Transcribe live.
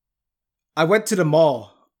I went to the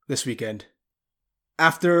mall this weekend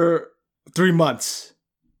after 3 months.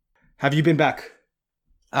 Have you been back?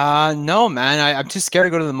 No, man. I'm too scared to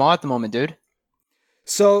go to the mall at the moment, dude.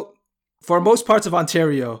 So, for most parts of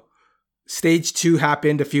Ontario, stage 2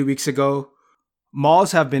 happened a few weeks ago.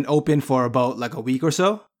 Malls have been open for about like a week or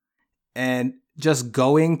so. And just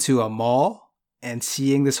going to a mall and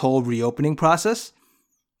seeing this whole reopening process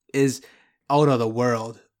is out of the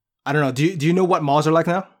world. I don't know. Do you know what malls are like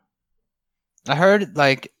now? I heard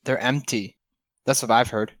like they're empty. That's what I've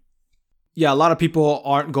heard. Yeah, a lot of people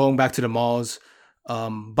aren't going back to the malls.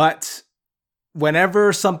 But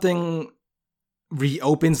whenever something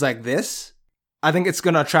reopens like this, I think it's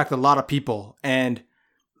going to attract a lot of people. And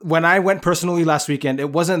when I went personally last weekend,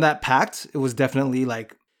 it wasn't that packed. It was definitely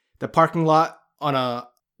like the parking lot on a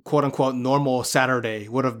quote unquote normal Saturday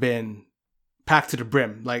would have been packed to the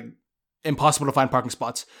brim, like impossible to find parking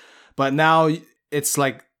spots. But now it's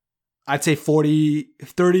like, I'd say 30 to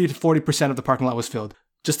 40% of the parking lot was filled,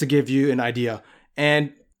 just to give you an idea.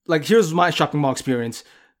 And like, here's my shopping mall experience.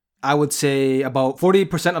 I would say about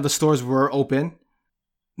 40% of the stores were open.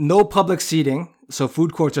 No public seating, so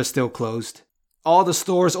food courts are still closed. All the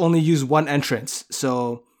stores only use one entrance.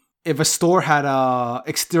 So if a store had a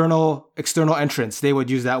external entrance, they would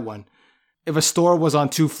use that one. If a store was on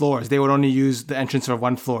 2 floors, they would only use the entrance for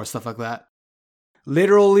 1 floor, stuff like that.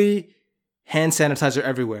 Literally, hand sanitizer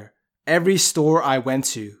everywhere. Every store I went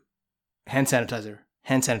to, hand sanitizer,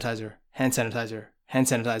 hand sanitizer, hand sanitizer, hand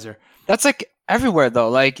sanitizer. That's like everywhere though.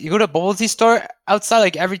 Like you go to a bubble tea store, outside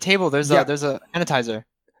like every table there's a sanitizer.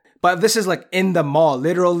 But this is like in the mall.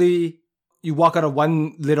 Literally, you walk out of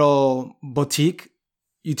one little boutique,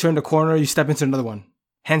 you turn the corner, you step into another one.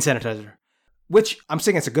 Hand sanitizer. Which I'm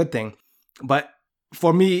saying it's a good thing, but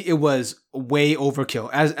for me it was way overkill.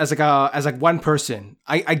 As like one person,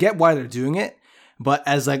 I get why they're doing it, but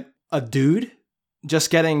as like a dude, just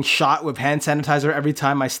getting shot with hand sanitizer every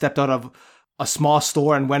time I stepped out of a small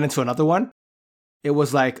store and went into another one, it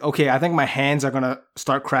was like, okay, I think my hands are gonna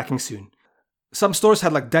start cracking soon. Some stores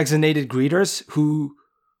had like designated greeters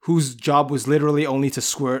whose job was literally only to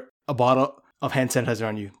squirt a bottle of hand sanitizer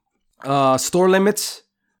on you. Store limits,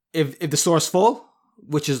 if the store is full,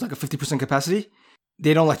 which is like a 50% capacity,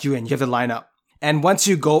 they don't let you in. You have to line up. And once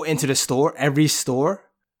you go into the store, every store,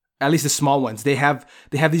 at least the small ones, they have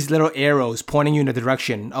these little arrows pointing you in the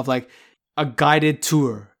direction of like a guided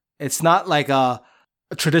tour. It's not like a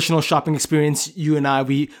traditional shopping experience you and I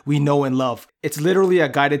we know and love. It's literally a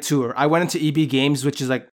guided tour. I went into EB Games, which is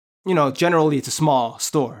like, generally it's a small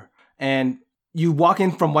store, and you walk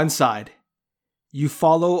in from one side, you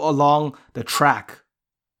follow along the track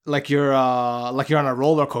like you're on a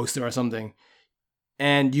roller coaster or something,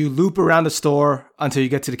 and you loop around the store until you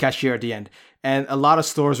get to the cashier at the end. And a lot of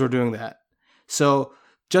stores were doing that. So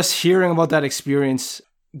just hearing about that experience,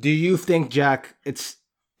 do you think, Jack, is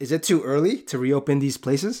it too early to reopen these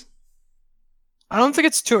places? I don't think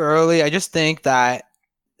it's too early. I just think that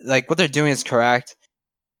like what they're doing is correct.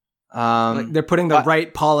 Like they're putting the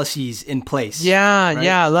right policies in place. Yeah, right?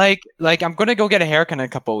 yeah. Like I'm gonna go get a haircut in a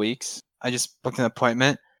couple of weeks. I just booked an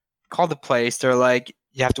appointment. Called the place. They're like,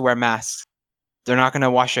 you have to wear masks. They're not gonna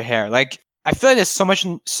wash your hair. Like I feel like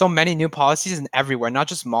there's so many new policies and everywhere, not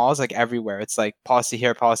just malls, like everywhere. It's like policy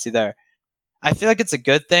here, policy there. I feel like it's a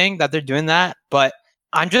good thing that they're doing that, but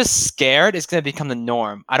I'm just scared it's gonna become the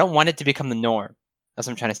norm. I don't want it to become the norm. That's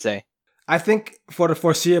what I'm trying to say. I think for the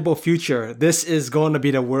foreseeable future, this is going to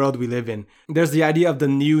be the world we live in. There's the idea of the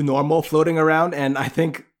new normal floating around, and I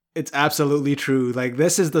think it's absolutely true. Like,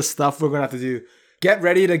 this is the stuff we're going to have to do. Get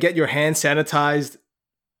ready to get your hands sanitized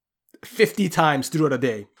 50 times throughout a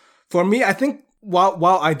day. For me, I think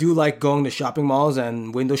while I do like going to shopping malls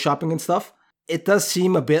and window shopping and stuff, it does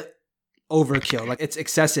seem a bit overkill. Like, it's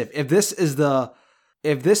excessive. If this is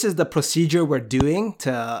the procedure we're doing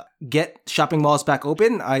to get shopping malls back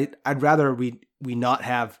open, I'd rather we not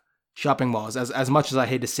have shopping malls, as much as I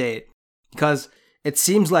hate to say it, because it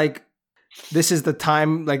seems like this is the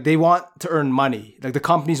time, like they want to earn money. Like the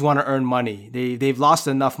companies want to earn money. They've lost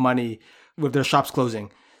enough money with their shops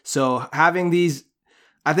closing. So having these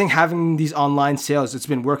online sales, it's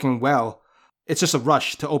been working well. It's just a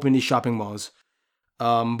rush to open these shopping malls.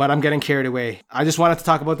 But I'm getting carried away. I just wanted to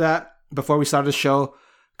talk about that before we started the show,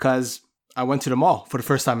 because I went to the mall for the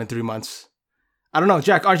first time in 3 months. I don't know,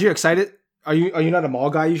 Jack, aren't you excited? Are you not a mall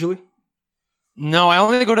guy usually? No, I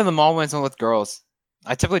only go to the mall when I'm with girls.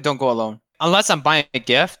 I typically don't go alone. Unless I'm buying a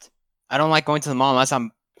gift. I don't like going to the mall unless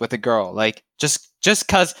I'm with a girl. Like, just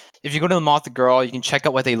because if you go to the mall with a girl, you can check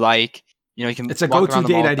out what they like. You can It's a walk go-to around the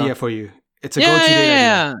date mall idea with them. for you. It's a go-to date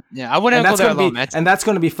idea. Yeah, I wouldn't go there alone, man. And that's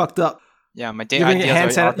going to be fucked up Yeah, my day You're gonna get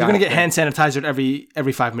ideas are all you're gonna get gone. hand sanitizer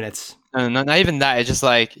every 5 minutes. No, not even that. It's just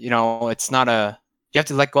like, it's not a. You have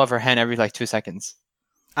to let go of her hand every like 2 seconds.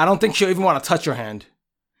 I don't think she'll even want to touch your hand.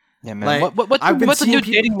 Yeah, man. Like What's I've been the seeing new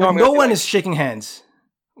people. dating Like, norm? no gonna be one like? is shaking hands.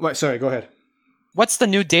 What? Sorry, go ahead. What's the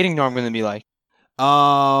new dating norm going to be like?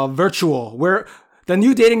 Virtual. The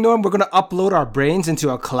new dating norm. We're gonna upload our brains into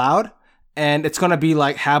a cloud, and it's gonna be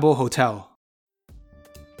like Habbo Hotel.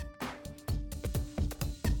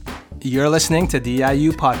 You're listening to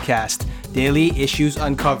DIU Podcast, Daily Issues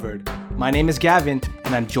Uncovered. My name is Gavin,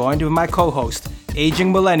 and I'm joined with my co-host,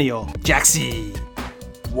 Aging Millennial, Jaxie.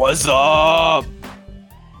 What's up?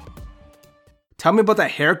 Tell me about that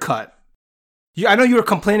haircut. I know you were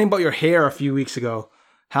complaining about your hair a few weeks ago.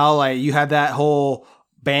 How like you had that whole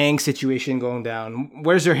bang situation going down.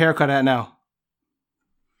 Where's your haircut at now?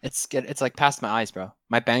 It's like past my eyes, bro.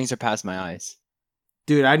 My bangs are past my eyes.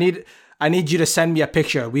 Dude, I need you to send me a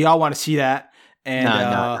picture. We all want to see that. And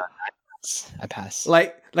No. I pass.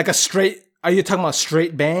 like a straight. Are you talking about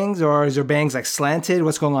straight bangs, or is your bangs like slanted?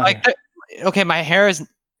 What's going on Like, here? okay, my hair is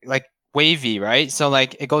like wavy, right? So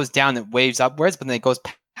like it goes down, it waves upwards, but then it goes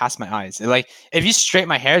past my eyes. Like if you straighten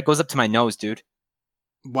my hair, it goes up to my nose, dude.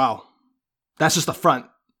 Wow, that's just the front.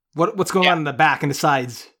 What's going on in the back and the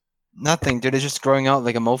sides? Nothing, dude. It's just growing out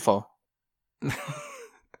like a mofo.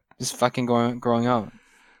 Just fucking growing out.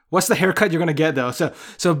 What's the haircut you're gonna get though?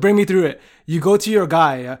 So bring me through it. You go to your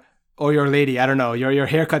guy or your lady, I don't know, your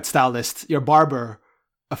haircut stylist, your barber,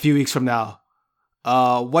 a few weeks from now.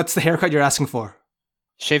 What's the haircut you're asking for?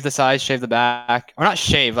 Shave the sides, shave the back, or not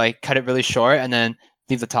shave, like cut it really short and then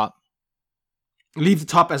leave the top. Leave the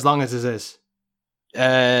top as long as it is.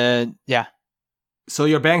 Yeah. So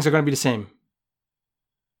your bangs are gonna be the same.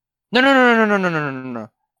 No.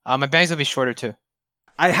 My bangs will be shorter too.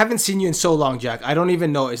 I haven't seen you in so long, Jack. I don't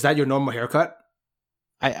even know. Is that your normal haircut?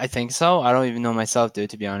 I think so. I don't even know myself,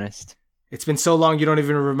 dude, to be honest. It's been so long you don't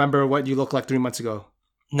even remember what you looked like 3 months ago.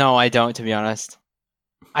 No, I don't, to be honest.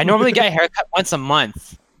 I normally get a haircut once a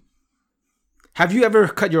month. Have you ever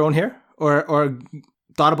cut your own hair? Or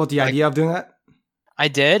thought about the idea of doing that? I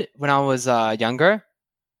did when I was younger.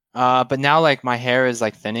 But now like my hair is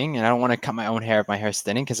like thinning and I don't want to cut my own hair if my hair is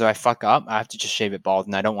thinning because if I fuck up, I have to just shave it bald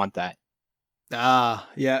and I don't want that. Ah,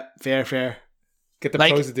 yeah, fair. Get the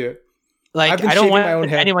Like- pros to do it. Like I've been I don't shaving want my own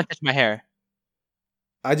hair. anyone touch my hair.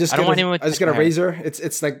 I just I don't want anyone to I just touch get a my hair. razor.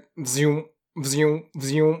 It's like zoom.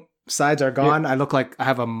 Sides are gone. I look like I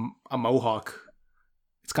have a mohawk.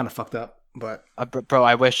 It's kind of fucked up, but Bro,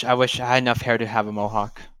 I wish I had enough hair to have a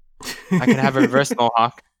mohawk. I can have a reverse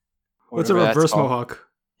mohawk. what's a whatever that's reverse called. mohawk?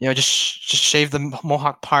 Just shave the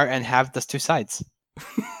mohawk part and have the two sides.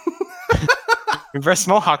 Reverse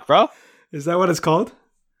mohawk, bro. Is that what it's called?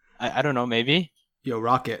 I don't know, maybe. Yo,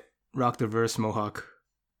 rock the reverse mohawk.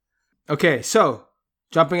 Okay, so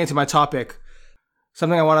jumping into my topic,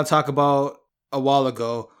 something I want to talk about a while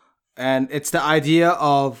ago, and it's the idea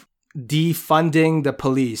of defunding the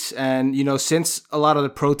police. And since a lot of the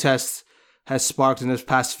protests has sparked in this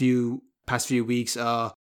past few weeks,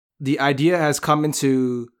 the idea has come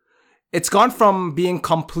into. It's gone from being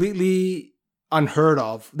completely unheard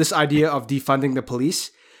of. This idea of defunding the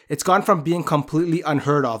police. It's gone from being completely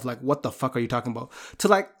unheard of, like what the fuck are you talking about, to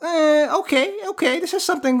like, okay, this is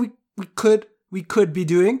something we could be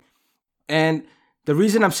doing. And the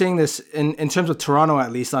reason I'm saying this in terms of Toronto,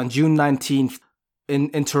 at least on June 19th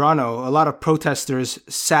in Toronto, a lot of protesters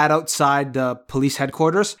sat outside the police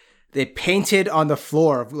headquarters. They painted on the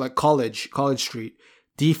floor of like College Street,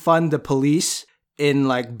 defund the police in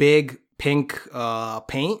like big pink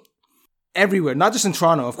paint everywhere, not just in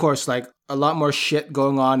Toronto, of course, like a lot more shit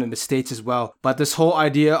going on in the States as well. But this whole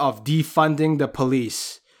idea of defunding the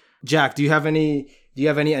police. Jack, do you have any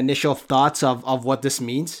initial thoughts of what this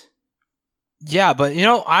means? Yeah, but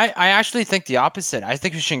I actually think the opposite. I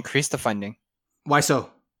think we should increase the funding Why so?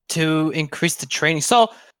 to increase the training. So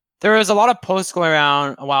there was a lot of posts going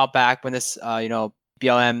around a while back when this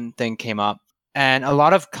BLM thing came up. And a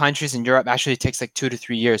lot of countries in Europe actually takes like 2 to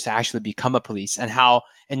 3 years to actually become a police, and how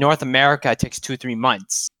in North America it takes 2-3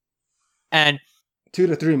 months. And 2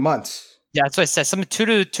 to 3 months. yeah, that's what I said. Something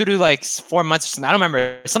two to like 4 months or something. I don't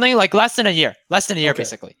remember. Something like less than a year, Okay.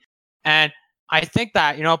 basically. And I think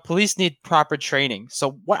that police need proper training.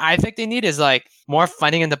 So what I think they need is like more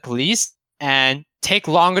funding in the police and take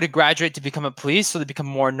longer to graduate to become a police, so they become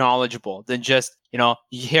more knowledgeable than just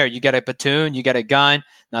here you get a platoon, you get a gun,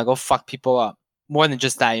 now go fuck people up. More than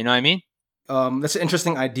just that, you know what I mean? That's an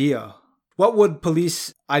interesting idea. What would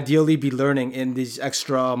police ideally be learning in these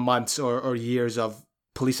extra months or years of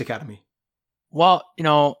police academy? Well,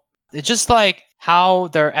 It's just like how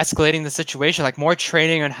they're escalating the situation, like more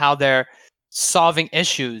training on how they're solving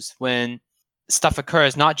issues when stuff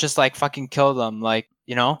occurs, not just like fucking kill them, like,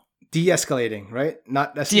 you know? De-escalating, right?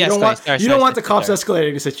 Not that's, De-escalate. you don't want the cops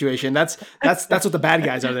escalating the situation. That's what the bad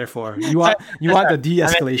guys are there for. You want the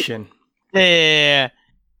de-escalation. Yeah.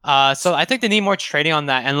 So I think they need more training on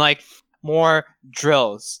that and like more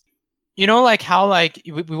drills. You know, like how like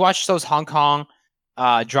we watch those Hong Kong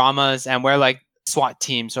dramas and where like SWAT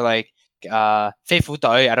teams or like 飞虎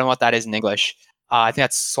隊, I don't know what that is in English. I think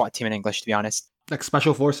that's SWAT team in English, to be honest. Like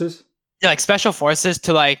special forces? Yeah, like special forces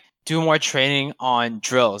to like do more training on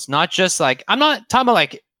drills. Not just like, I'm not talking about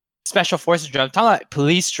like special forces drills, I'm talking about like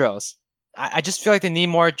police drills. I just feel like they need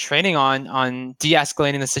more training on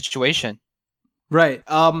de-escalating the situation. Right.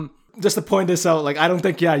 Just to point this out, like I don't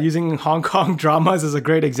think using Hong Kong dramas is a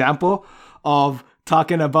great example of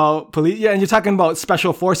talking about police. Yeah, and you're talking about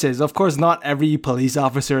special forces. Of course, not every police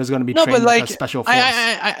officer is going to be trained like, as a special force.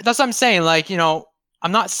 I that's what I'm saying. Like, you know,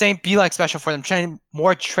 I'm not saying be like special force. I'm training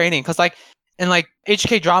more training because like in like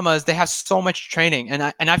HK dramas, they have so much training, and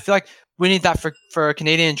I feel like we need that for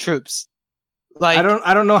Canadian troops. Like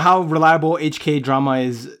I don't know how reliable HK drama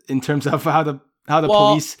is in terms of how the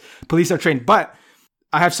police are trained, but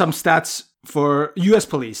I have some stats for US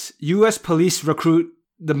police. US police recruit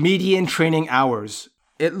the median training hours.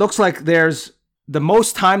 It looks like there's the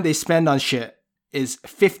most time they spend on shit is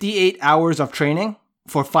 58 hours of training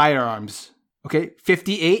for firearms. Okay,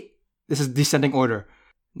 58. This is descending order.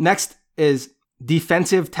 Next is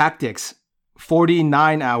defensive tactics,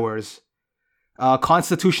 49 hours.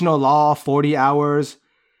 Constitutional law, 40 hours.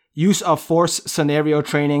 Use of force scenario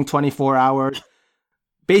training, 24 hours.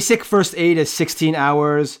 Basic first aid is 16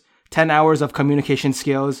 hours. 10 hours of communication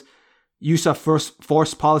skills. Use of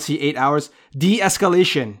force policy, 8 hours.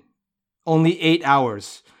 De-escalation, only 8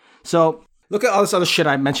 hours. So look at all this other shit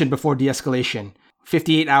I mentioned before de-escalation.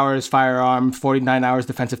 58 hours firearm, 49 hours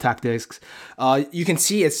defensive tactics. You can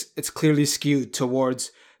see it's clearly skewed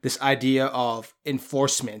towards this idea of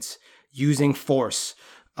enforcement, using force.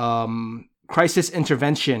 Crisis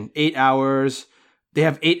intervention, 8 hours. They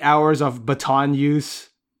have 8 hours of baton use,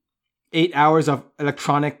 8 hours of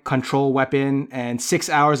electronic control weapon, and 6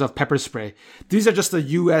 hours of pepper spray. These are just the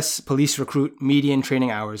US police recruit median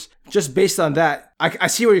training hours. Just based on that, I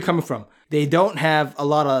see where you're coming from. They don't have a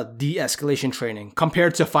lot of de-escalation training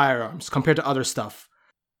compared to firearms, compared to other stuff.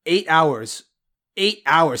 8 hours. 8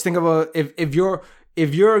 hours. Think about if you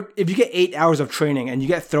get 8 hours of training and you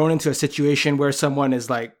get thrown into a situation where someone is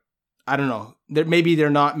like, I don't know, maybe they're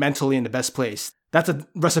not mentally in the best place. That's a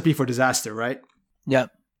recipe for disaster, right?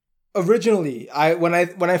 Yep. Originally, when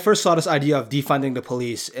I first saw this idea of defunding the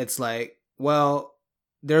police, it's like, well,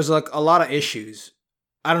 there's like a lot of issues.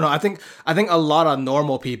 I don't know. I think a lot of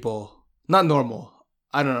normal people, not normal,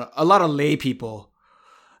 I don't know, a lot of lay people,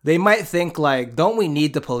 they might think like, don't we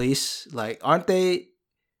need the police? Like, aren't they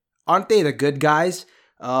the good guys?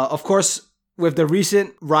 Of course, with the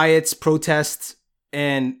recent riots, protests,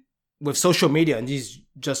 and with social media and these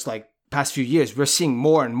just like past few years, we're seeing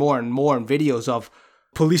more and more and more videos of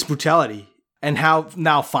police brutality and how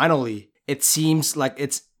now finally it seems like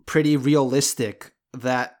it's pretty realistic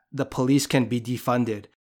that the police can be defunded.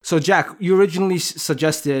 So Jack, you originally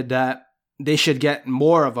suggested that they should get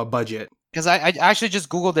more of a budget. Because I actually just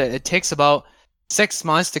Googled it. It takes about 6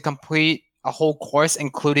 months to complete a whole course,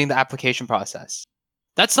 including the application process.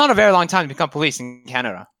 That's not a very long time to become police in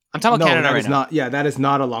Canada. I'm talking about Canada right now. Yeah, that is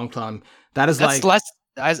not a long time. That's like less,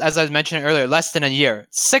 as I mentioned earlier, less than a year.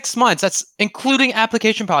 6 months. That's including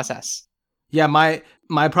application process. Yeah, my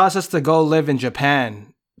process to go live in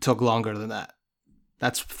Japan took longer than that.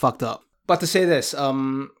 That's fucked up. But to say this,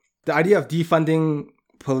 the idea of defunding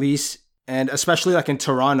police, and especially like in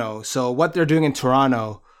Toronto. So what they're doing in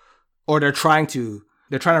Toronto, or they're trying to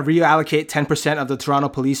reallocate 10% of the Toronto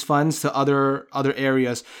police funds to other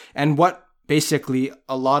areas. And what basically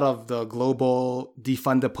a lot of the global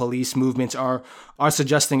defund the police movements are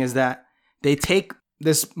suggesting is that they take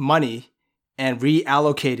this money and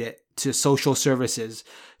reallocate it to social services,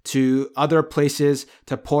 to other places,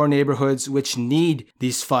 to poor neighborhoods which need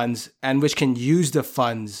these funds and which can use the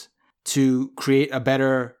funds to create a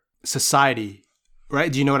better society.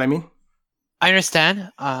 Right? Do you know what I mean? I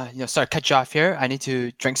understand. Sorry, cut you off here. I need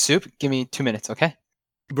to drink soup. Give me 2 minutes, okay?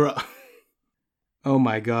 Bro. Oh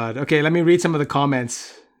my God. Okay, let me read some of the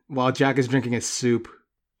comments while Jack is drinking his soup.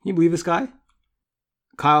 Can you believe this guy?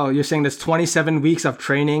 Kyle, you're saying there's 27 weeks of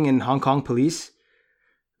training in Hong Kong police?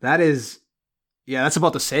 That's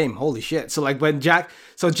about the same. Holy shit. So like when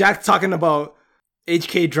Jack's talking about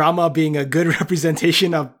HK drama being a good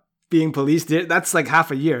representation of being police, that's like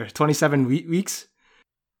half a year, 27 weeks.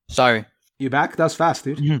 Sorry. You back? That was fast,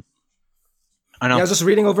 dude. Mhm. I know. Yeah, I was just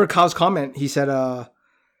reading over Kyle's comment. He said,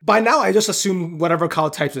 by now I just assume whatever Kyle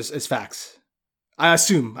types is facts. I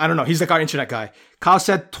assume. I don't know. He's like our internet guy. Kyle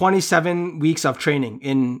said 27 weeks of training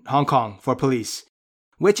in Hong Kong for police,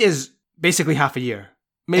 which is basically half a year.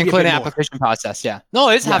 Maybe including application process, yeah. No,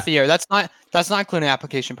 it's half a year. That's not including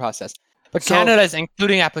application process. But Canada is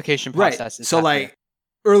including application process. Right. So like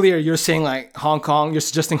earlier you're saying like Hong Kong, you're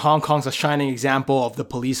suggesting Hong Kong's a shining example of the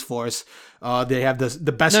police force. They have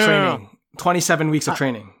the best training. No. 27 weeks of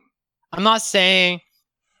training. I'm not saying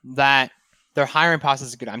that their hiring process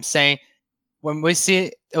is good. I'm saying when we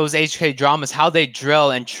see those HK dramas, how they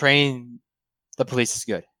drill and train the police is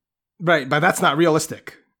good. Right, but that's not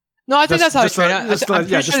realistic. No, I think that's how they train. I'm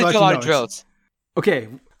pretty sure they do a lot of drills. Okay,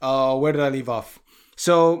 where did I leave off?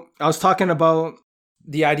 So I was talking about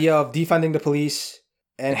the idea of defunding the police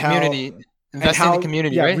and investing in the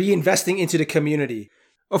community, right? Reinvesting into the community.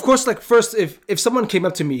 Of course, like first, if someone came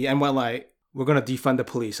up to me and went like, "We're gonna defund the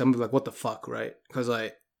police," I'm like, "What the fuck," right? Because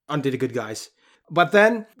like, aren't they the good guys? But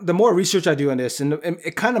then the more research I do on this, and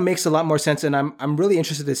it kind of makes a lot more sense, and I'm really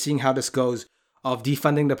interested in seeing how this goes of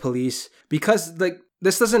defunding the police, because like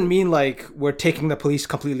this doesn't mean like we're taking the police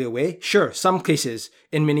completely away. Sure, some cases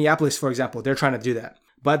in Minneapolis, for example, they're trying to do that.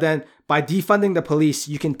 But then by defunding the police,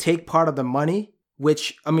 you can take part of the money,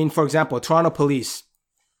 which, I mean, for example, Toronto Police,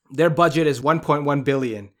 their budget is 1.1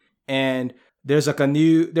 billion. And there's like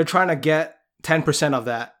they're trying to get 10% of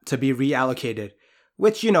that to be reallocated,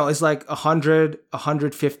 which, you know, is like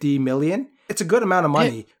 150 million. It's a good amount of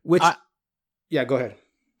money, yeah, go ahead.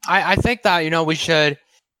 I think that, you know, we should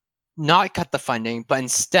not cut the funding, but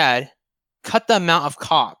instead cut the amount of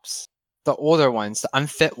cops, the older ones, the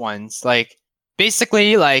unfit ones, like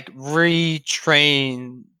basically like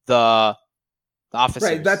retrain the officers.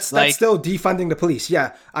 Right, that's still defunding the police.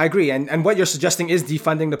 Yeah, I agree. And what you're suggesting is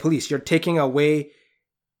defunding the police. You're taking away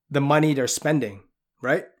the money they're spending,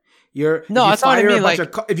 right?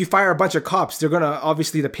 If you fire a bunch of cops, they're gonna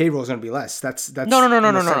obviously the payroll is gonna be less. That's no.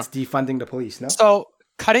 Defunding the police. No. So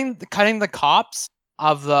cutting the cops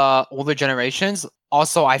of the older generations.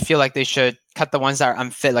 Also, I feel like they should cut the ones that are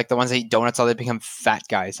unfit, like the ones that eat donuts all they become fat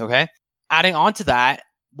guys. Okay. Adding on to that,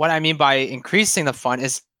 what I mean by increasing the fund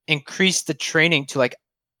is increase the training to like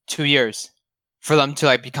 2 years for them to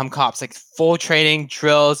like become cops, like full training,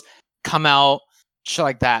 drills, come out, shit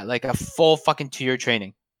like that, like a full fucking 2-year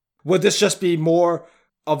training. Would this just be more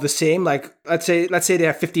of the same? Like, let's say they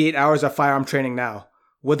have 58 hours of firearm training now.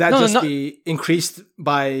 Would that be increased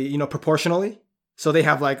by, you know, proportionally? So they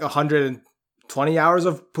have like 120 hours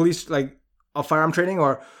of police, like of firearm training,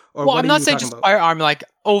 or well, I'm not saying just firearm, like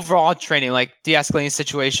overall training, like de-escalating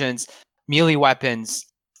situations, melee weapons,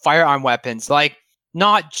 firearm weapons, like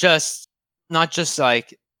not just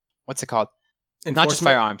like, what's it called? Not just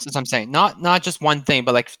firearms. That's what I'm saying. Not just one thing,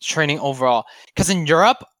 but like training overall. Because in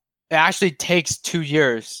Europe, it actually takes 2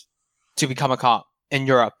 years to become a cop in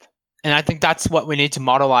Europe. And I think that's what we need to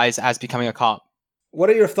modelize as becoming a cop. What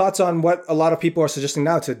are your thoughts on what a lot of people are suggesting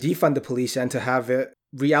now, to defund the police and to have it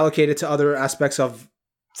reallocated to other aspects of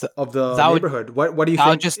the neighborhood? What do you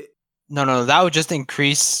think? That would just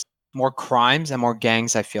increase more crimes and more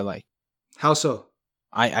gangs, I feel like. How so?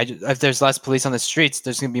 If there's less police on the streets,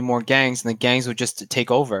 there's going to be more gangs, and the gangs would just take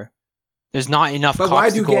over. There's not enough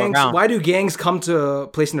cops to go around. Why do gangs come to a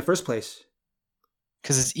place in the first place?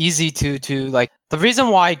 Because it's easy to like, the reason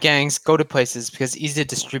why gangs go to places is because it's easy to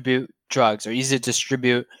distribute drugs or easy to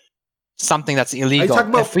distribute something that's illegal.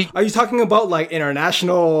 Are you talking about like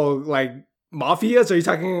international like mafias? Or are you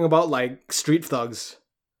talking about like street thugs?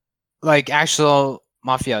 Like actual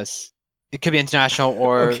mafias. It could be international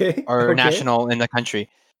or national in the country.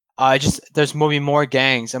 There's maybe more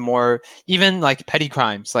gangs and more, even like petty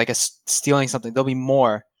crimes, like stealing something. There'll be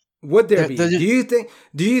more. Would there be?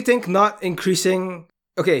 Do you think not increasing?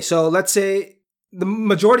 Okay, so let's say the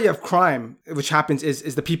majority of crime which happens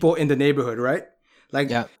is the people in the neighborhood, right?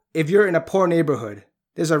 Like, if you're in a poor neighborhood,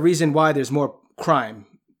 there's a reason why there's more crime.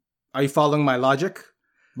 Are you following my logic?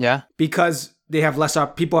 Yeah. Because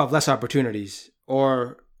people have less opportunities,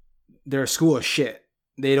 or their school is shit.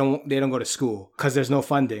 They don't go to school because there's no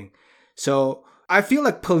funding. So I feel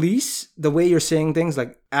like police, the way you're saying things,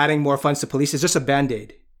 like adding more funds to police, is just a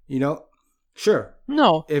band-aid, you know? Sure.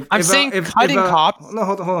 No, I'm saying cutting cops. No,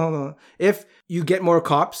 hold on. If you get more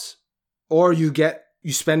cops, or you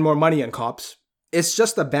spend more money on cops, it's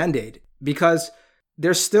just a band-aid, because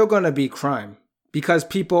there's still going to be crime, because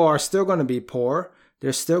people are still going to be poor.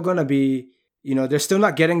 There's still going to be, you know, they're still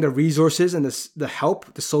not getting the resources and the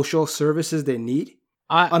help, the social services they need.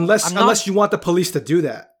 Unless you want the police to do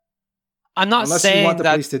that. I'm not saying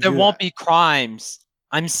that there won't be crimes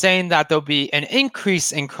I'm saying that there'll be an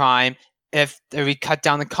increase in crime if we cut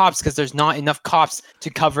down the cops because there's not enough cops to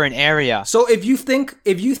cover an area. So if you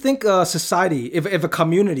think a society, if a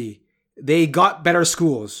community, they got better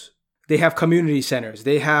schools, they have community centers,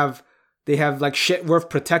 they have like shit worth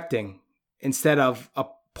protecting instead of a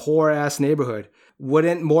poor ass neighborhood,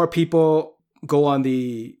 wouldn't more people go on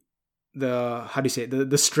the how do you say it,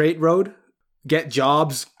 the straight road, get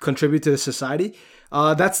jobs, contribute to the society?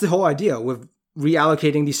 That's the whole idea with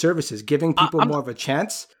reallocating these services, giving people more of a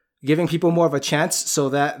chance so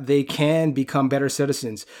that they can become better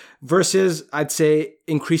citizens, versus I'd say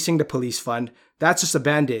increasing the police fund. That's just a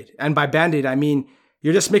band-aid. And by band-aid, I mean,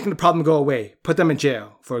 you're just making the problem go away. Put them in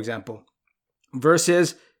jail, for example,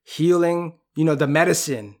 versus healing, the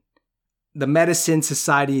medicine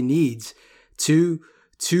society needs to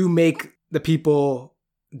make the people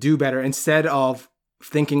do better, instead of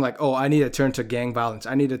thinking like, oh, I need to turn to gang violence.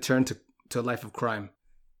 I need to turn to a life of crime.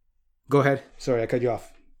 Go ahead. Sorry, I cut you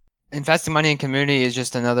off. Investing money in community is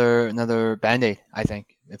just another band-aid, I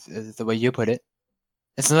think, if the way you put it.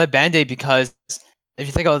 It's another band-aid because if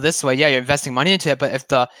you think of it this way, yeah, you're investing money into it, but if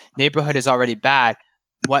the neighborhood is already bad,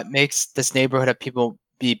 what makes this neighborhood of people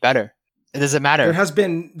be better? It doesn't matter.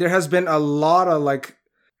 There has been a lot of like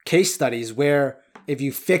case studies where if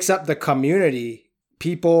you fix up the community,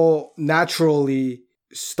 people naturally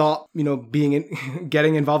stop,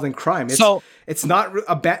 getting involved in crime. It's not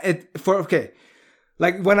a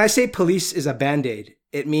like when I say police is a band-aid,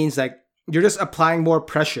 it means like you're just applying more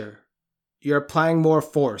pressure. You're applying more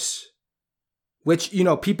force, which,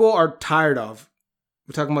 people are tired of.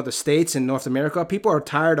 We're talking about the States and North America. People are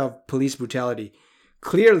tired of police brutality.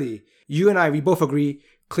 Clearly, you and I, we both agree,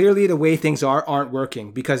 clearly the way things aren't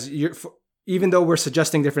working, because even though we're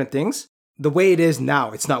suggesting different things, the way it is now,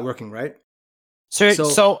 it's not working, right?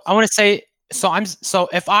 So I want to say, so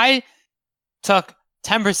if I took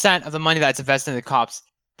 10% of the money that's invested in the cops,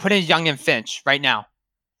 put in Young and Finch right now,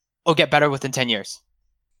 it'll get better within 10 years.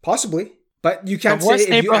 Possibly. But you can't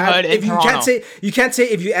say you can't say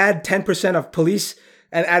if you add 10% of police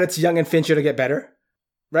and add it to Young and Finch, it'll get better,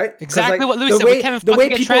 right? Exactly what Louis said.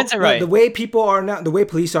 The way people are now, the way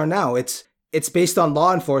police are now, it's based on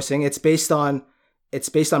law enforcing. It's based on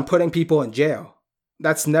putting people in jail.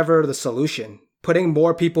 That's never the solution. Putting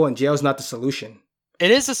more people in jail is not the solution. It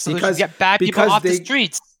is a solution to get bad people off the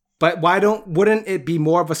streets. But wouldn't it be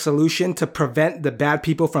more of a solution to prevent the bad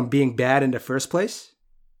people from being bad in the first place?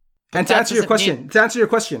 And to answer your question,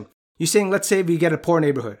 you're saying, let's say we get a poor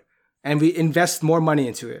neighborhood and we invest more money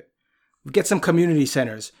into it. We get some community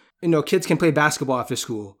centers. Kids can play basketball after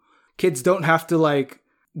school. Kids don't have to like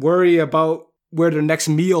worry about where their next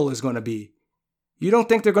meal is going to be. You don't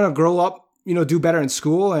think they're going to grow up, do better in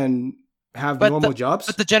school and have normal jobs?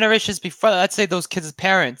 But the generations before, let's say those kids'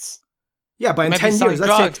 parents. Yeah, but in 10 years,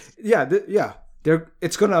 let's say,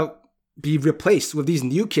 it's going to be replaced with these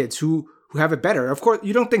new kids who have it better. Of course,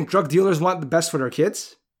 you don't think drug dealers want the best for their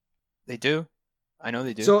kids? They do. I know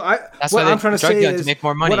they do. So what I'm trying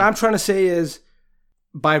to say is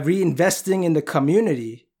by reinvesting in the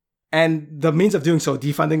community, and the means of doing so,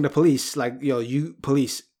 defunding the police, like, you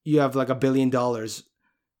have like $1 billion.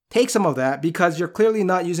 Take some of that, because you're clearly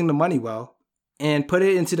not using the money well, and put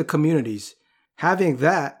it into the communities. Having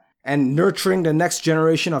that and nurturing the next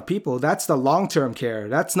generation of people, that's the long-term care.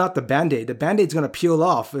 That's not the Band-Aid. The Band-Aid's going to peel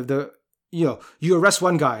off if you arrest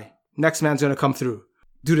one guy, next man's going to come through,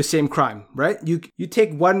 do the same crime, right? You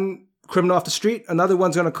take one criminal off the street, another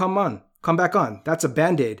one's going to come back on. That's a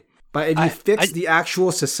Band-Aid. But if you fix the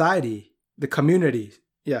actual society, the community,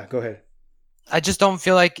 yeah, go ahead. I just don't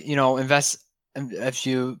feel like, invest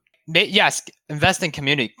in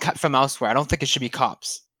community, cut from elsewhere. I don't think it should be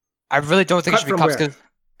cops. I really don't think it should be cops.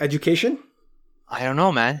 Education? I don't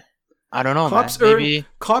know, man. Cops,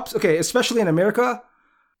 okay, especially in America,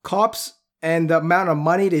 cops and the amount of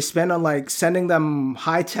money they spend on like sending them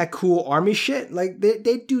high-tech cool army shit, like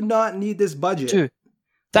they do not need this budget. Dude,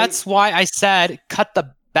 that's why I said cut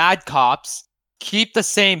the bad cops, keep the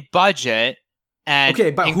same budget, and okay,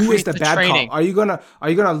 but who is the bad training. Cop? Are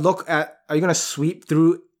you gonna sweep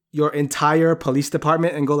through your entire police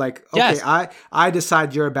department and go like, okay, yes. I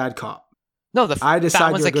decide you're a bad cop. No, the bad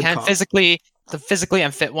ones that can't physically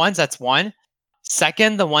unfit ones, that's one.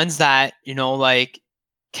 Second, the ones that, like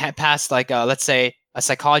can't pass like let's say a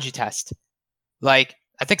psychology test. Like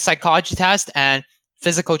I think psychology test and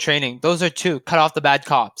physical training, those are two. Cut off the bad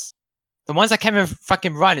cops. The ones that can't even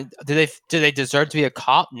fucking run, do they deserve to be a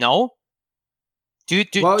cop? No.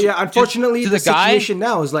 Unfortunately, the situation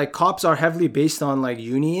now is like cops are heavily based on like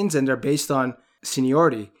unions, and they're based on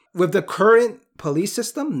seniority. With the current police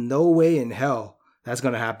system, no way in hell that's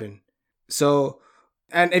going to happen. So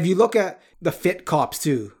And if you look at the fit cops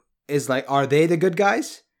too, is like, are they the good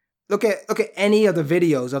guys? Look at any of the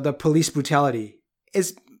videos of the police brutality.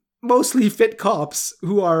 It's mostly fit cops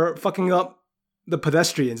who are fucking up the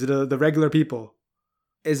pedestrians, the regular people.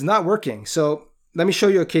 It's not working. So let me show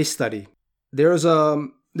you a case study. There's a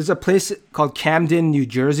place called Camden, New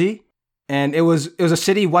Jersey, and it was a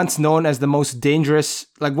city once known as the most dangerous,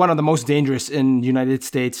 like one of the most dangerous in the United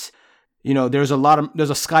States. You know, there's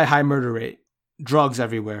a sky high murder rate, drugs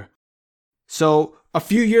everywhere. So a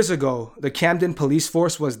few years ago, the Camden police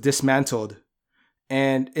force was dismantled.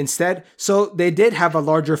 And instead, so they did have a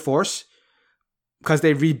larger force because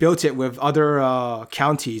they rebuilt it with other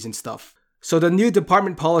counties and stuff. So the new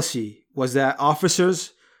department policy was that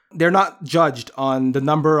officers, they're not judged on the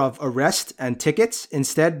number of arrests and tickets.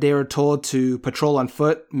 Instead, they were told to patrol on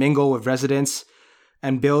foot, mingle with residents,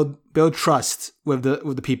 and build trust with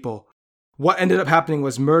the people. What ended up happening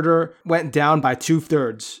was murder went down by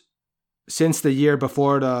 2/3 since the year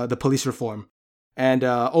before the police reform. And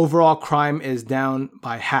overall crime is down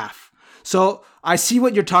by half. So I see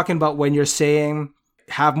what you're talking about when you're saying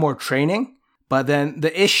have more training. But then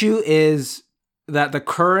the issue is that the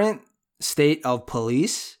current state of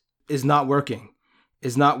police is not working.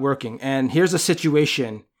 And here's a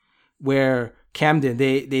situation where Camden,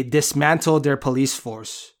 they dismantled their police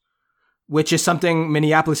force, which is something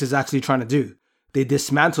Minneapolis is actually trying to do. They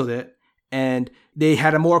dismantled it and they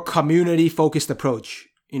had a more community-focused approach.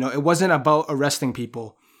 You know, it wasn't about arresting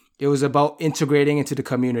people. It was about integrating into the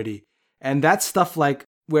community. And that's stuff like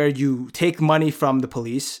where you take money from the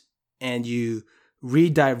police and you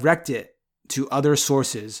redirect it to other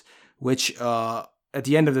sources, which at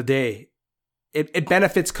the end of the day, it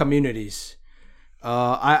benefits communities.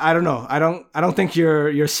 I don't know. I don't think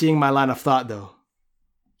you're seeing my line of thought though.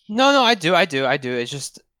 No, I do. It's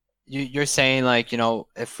just you're saying like, you know,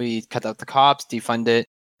 if we cut out the cops, defund it,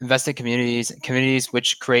 invest in communities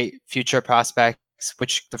which create future prospects,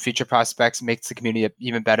 which the future prospects makes the community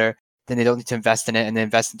even better, then they don't need to invest in it and then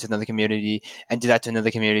invest into another community and do that to another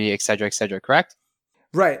community, et cetera, correct?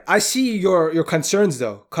 Right. I see your concerns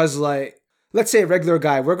though, because like, let's say a regular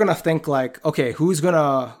guy, we're gonna think like, okay, who's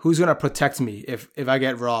gonna protect me if I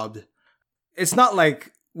get robbed? It's not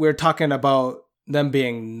like we're talking about them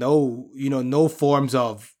being no forms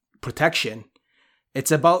of protection.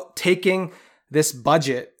 It's about taking this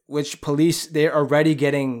budget, which police, they're already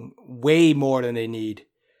getting way more than they need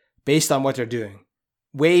based on what they're doing.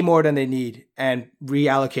 Way more than they need and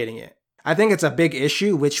reallocating it. I think it's a big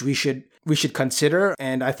issue which we should consider,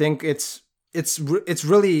 and I think it's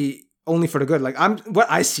really only for the good. Like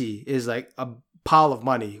what I see is like a pile of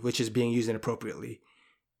money which is being used inappropriately.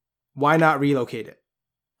 Why not relocate it?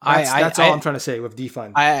 That's all I'm trying to say with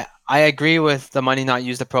defund. I agree with the money not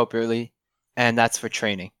used appropriately, and that's for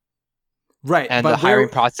training. Right. And the hiring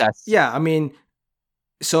process. Yeah, I mean,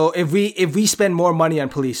 so if we spend more money on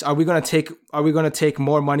police, are we gonna take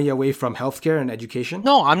more money away from healthcare and education?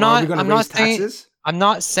 No, I'm not. I'm not saying. Taxes? I'm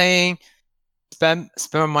not saying spend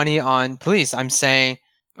more money on police. I'm saying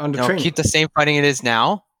keep the same funding it is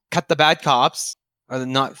now. Cut the bad cops or the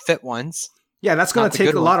not fit ones. Yeah, that's gonna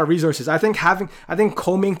take a lot of resources. I think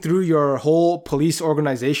combing through your whole police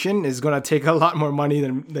organization is gonna take a lot more money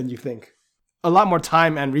than you think. A lot more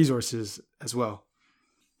time and resources as well.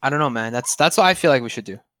 I don't know, man. That's what I feel like we should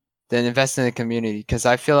do. Then invest in the community, because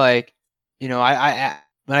I feel like, I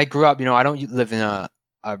when I grew up, I don't live in a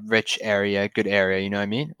rich area, good area. You know what I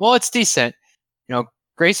mean? Well, it's decent.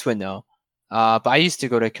 Grace would know. But I used to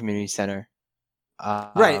go to a community center.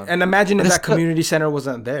 Right, and imagine if that community center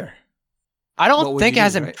wasn't there. I don't think it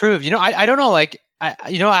has improved. I don't know. Like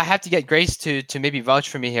I have to get Grace to maybe vouch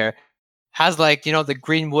for me here. Has the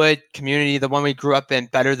Greenwood community, the one we grew up in,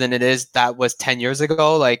 better than it is that was 10 years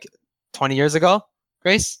ago, like 20 years ago?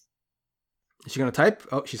 Grace? Is she gonna type?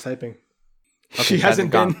 Oh, she's typing. Okay, she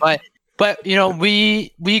hasn't been. But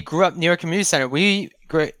we grew up near a community center. We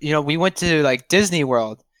went to like Disney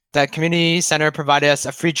World. That community center provided us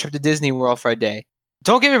a free trip to Disney World for a day.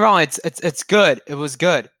 Don't get me wrong, it's good. It was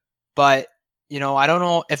good. But I don't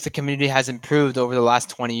know if the community has improved over the last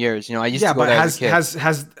 20 years. I used to go there as a kid.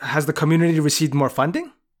 Has the community received more funding?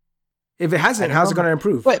 If it hasn't, how's it going to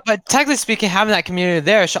improve? But technically speaking, having that community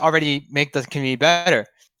there should already make the community better.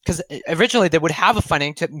 Because originally they would have a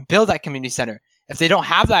funding to build that community center. If they don't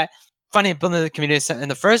have that funding building the community center in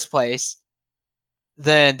the first place,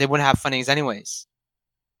 then they wouldn't have fundings anyways.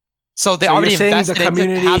 So they already invested in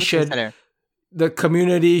the center. The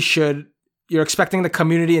community should. You're expecting the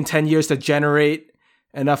community in 10 years to generate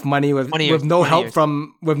enough money with no help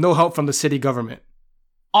from the city government.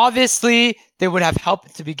 Obviously, they would have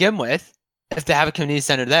help to begin with if they have a community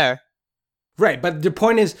center there. Right, but the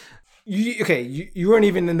point is, you weren't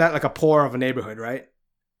even in that like a poor of a neighborhood, right?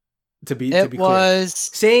 To be It clear, was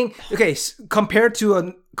saying compared to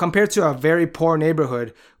a very poor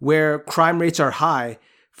neighborhood where crime rates are high.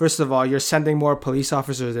 First of all, you're sending more police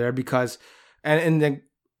officers there because, and then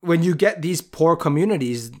when you get these poor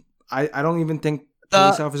communities, I don't even think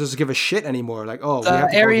police officers give a shit anymore. Like, oh, we have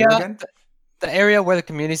to go here again. The area where the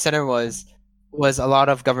community center was a lot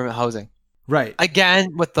of government housing. Right.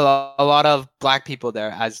 Again, with a lot of black people there,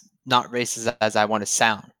 as not racist as I want to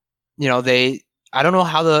sound. You know, I don't know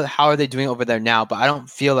how are they doing over there now, but I don't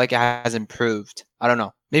feel like it has improved. I don't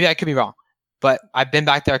know. Maybe I could be wrong. But I've been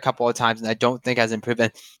back there a couple of times and I don't think it has improved.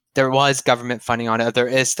 And there was government funding on it. There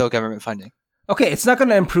is still government funding. Okay, it's not going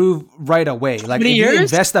to improve right away. Like if you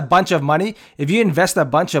invest a bunch of money,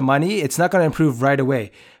 it's not going to improve right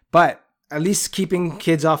away. But at least keeping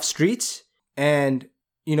kids off streets and,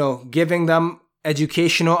 you know, giving them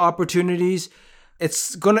educational opportunities,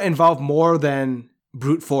 it's going to involve more than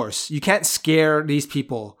brute force. You can't scare these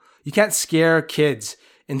people. You can't scare kids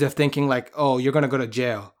into thinking like, oh, you're going to go to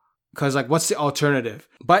jail. Because like, what's the alternative?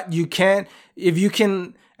 But you can, if you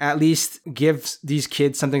can at least give these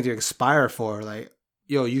kids something to aspire for, like,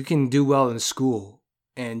 yo, you can do well in school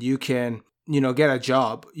and you can, you know, get a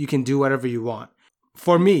job. You can do whatever you want.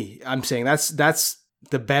 For me, I'm saying that's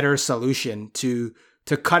the better solution to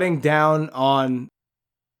cutting down on,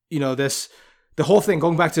 you know, the whole thing,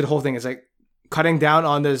 going back to the whole thing is like cutting down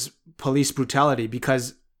on this police brutality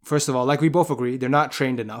because first of all, like we both agree, they're not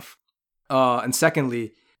trained enough. And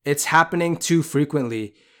secondly, it's happening too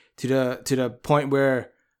frequently to the point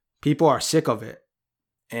where people are sick of it.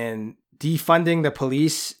 And defunding the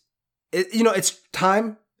police, it's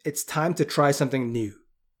time to try something new.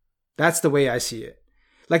 That's the way I see it.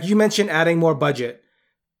 Like you mentioned adding more budget,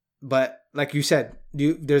 but like you said,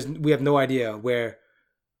 we have no idea where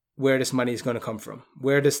this money is going to come from,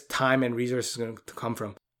 where this time and resources is going to come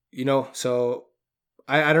from. You know, so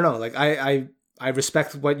I don't know. Like I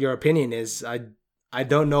respect what your opinion is. I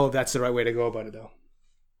don't know if that's the right way to go about it though.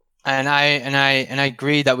 And I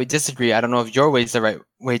agree that we disagree. I don't know if your way is the right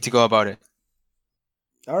way to go about it.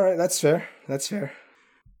 All right, that's fair.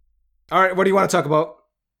 All right, what do you want to talk about?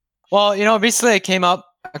 Well, you know, recently I came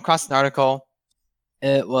across an article.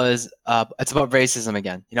 It was it's about racism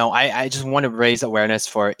again. You know, I just want to raise awareness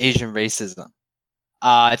for Asian racism.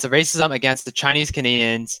 It's a racism against the Chinese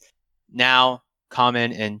Canadians, now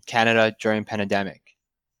common in Canada during pandemic.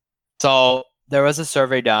 So there was a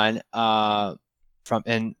survey done from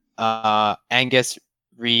Angus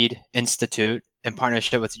Reid Institute in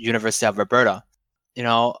partnership with the University of Alberta. You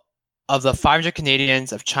know, of the 500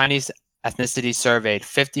 Canadians of Chinese ethnicity surveyed,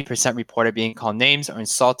 50% reported being called names or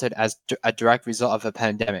insulted as a direct result of the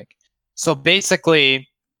pandemic. So basically,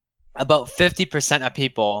 about 50% of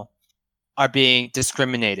people are being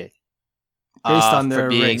discriminated based on their for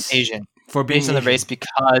being race. Asian, for being based on the race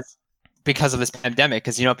because of this pandemic.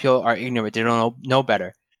 Because, you know, people are ignorant; they don't know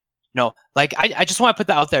better. No, like I just want to put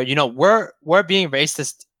that out there. You know, we're being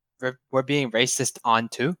racist. We're being racist on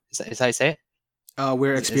too. Is how I say it?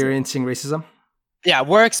 We're experiencing racism. Yeah,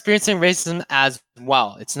 we're experiencing racism as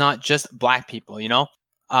well. It's not just black people, you know.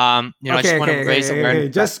 I just want to raise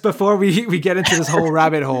awareness. Just before we get into this whole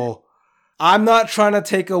rabbit hole, I'm not trying to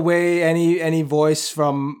take away any voice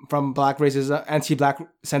from black racism, anti-black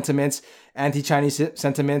sentiments, anti-Chinese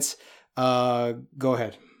sentiments. Go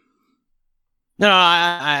ahead. No,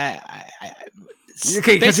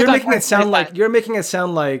 okay, because you're making it sound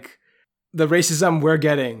like the racism we're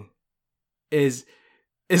getting is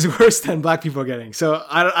worse than black people are getting. So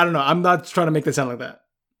I don't know. I'm not trying to make that sound like that.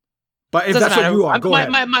 But if that's what you are, go ahead.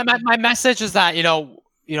 My message is that you know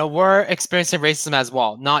we're experiencing racism as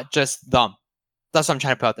well, not just them. That's what I'm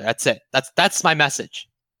trying to put out there. That's it. That's my message.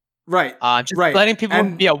 Right. Just letting people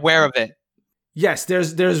be aware of it. Yes,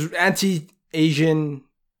 there's anti-Asian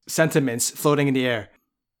sentiments floating in the air.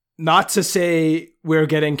 Not to say we're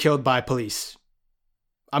getting killed by police.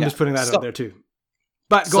 I'm just putting that out there too.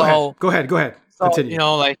 But go ahead. So, continue. You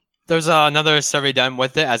know, like there's another survey done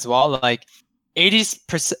with it as well. Like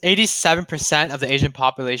 87% of the Asian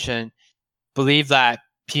population believe that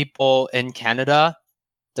people in Canada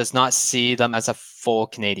does not see them as a full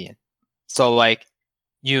Canadian. So like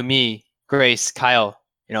you, me, Grace, Kyle,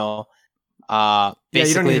 you know, basically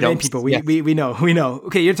you don't need to name people. We know.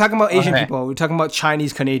 Okay, you're talking about Asian people. We're talking about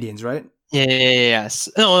Chinese Canadians, right? Yes.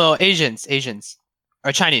 No, Asians.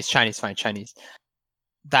 Or Chinese, fine, Chinese.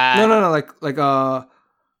 No.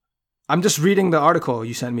 I'm just reading the article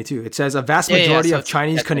you sent me too. It says a vast majority of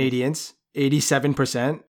Chinese Canadians,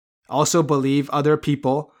 87%, also believe other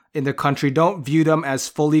people in the country don't view them as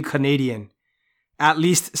fully Canadian, at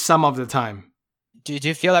least some of the time. Do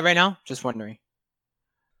you feel that right now? Just wondering.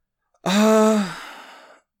 I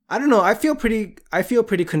don't know. I feel pretty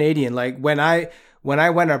Canadian. Like when I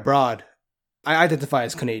went abroad, I identify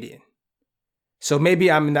as Canadian. So maybe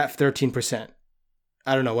I'm in that 13%.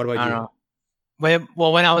 I don't know. What about I you? don't know.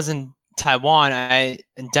 When I was in Taiwan, I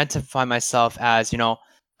identify myself as,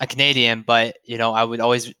 a Canadian, but I would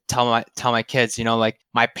always tell my kids, like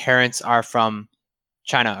my parents are from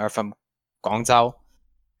China or from Guangzhou.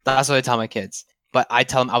 That's what I tell my kids. But I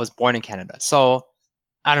tell them I was born in Canada. So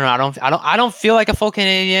I don't know. I don't feel like a full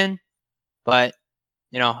Canadian, but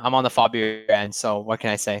I'm on the fobbier end. So what can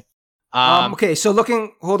I say? Okay, so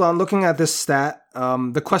looking at this stat,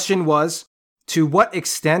 the question was, to what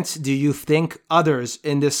extent do you think others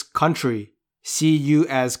in this country see you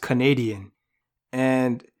as Canadian?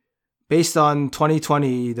 And based on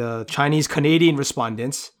 2020, the Chinese Canadian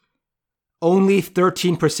respondents, only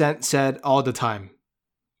 13% said all the time.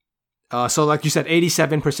 So like you said,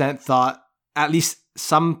 87% thought at least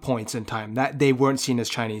some points in time that they weren't seen as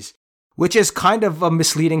Chinese, which is kind of a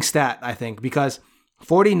misleading stat, I think, because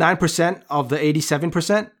 49% of the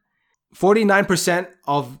 87%, 49%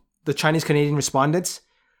 of the Chinese Canadian respondents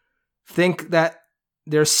think that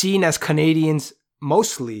they're seen as Canadians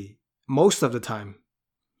most of the time.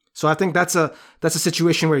 So I think that's a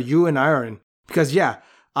situation where you and I are in, because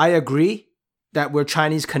I agree that we're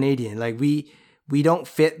Chinese Canadian. Like we don't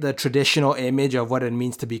fit the traditional image of what it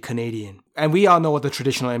means to be Canadian. And we all know what the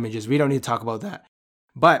traditional image is. We don't need to talk about that.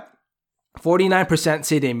 But 49%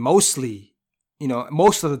 say they mostly,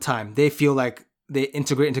 most of the time, they feel like they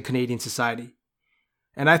integrate into Canadian society.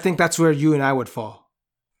 And I think that's where you and I would fall.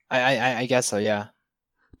 I guess so, yeah.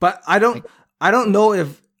 But I don't know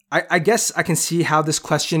if, I guess I can see how this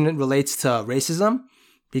question relates to racism,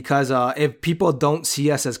 because if people don't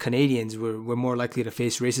see us as Canadians, we're more likely to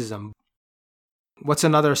face racism. What's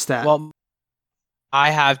another stat? Well,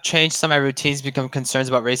 I have changed some of my routines, become concerns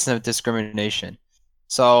about racism and discrimination.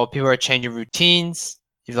 So people are changing routines.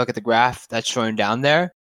 If you look at the graph that's showing down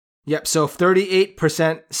there. Yep. So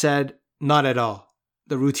 38% said not at all.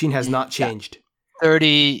 The routine has not changed.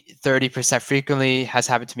 30% frequently has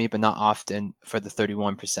happened to me, but not often for the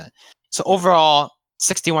 31%. So overall,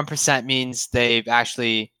 61% means they've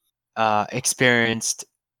actually experienced,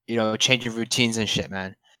 changing routines and shit,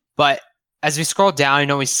 man. But as we scroll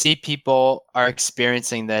down, we see people are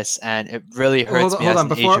experiencing this, and it really hurts me.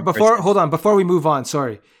 Hold on, before we move on,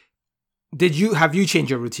 sorry. Have you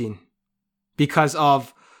changed your routine because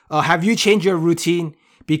of have you changed your routine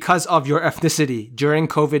because of your ethnicity during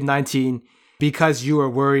COVID-19, because you were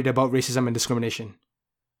worried about racism and discrimination?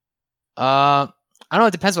 I don't know.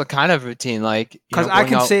 It depends what kind of routine. Like, because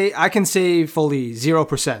I can say fully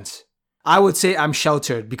 0%. I would say I'm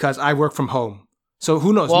sheltered because I work from home. So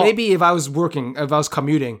who knows? Well, maybe if I was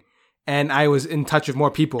commuting and I was in touch with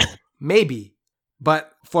more people, maybe.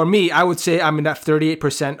 But for me, I would say I'm in that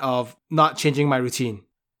 38% of not changing my routine.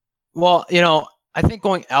 Well, I think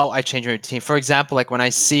going out, I change my routine. For example, like when I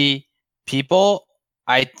see people,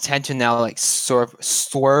 I tend to now like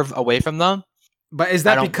swerve away from them. But is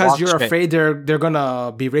that because you're afraid they're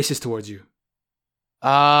gonna be racist towards you?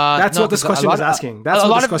 That's what this question is asking. That's a what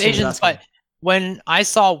lot this of question is Asians, asking. but when I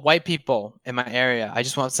saw white people in my area, I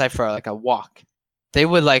just went outside for like a walk. They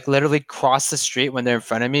would like literally cross the street when they're in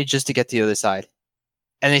front of me just to get to the other side.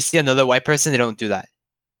 And they see another white person, they don't do that.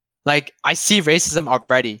 Like, I see racism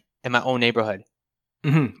already in my own neighborhood.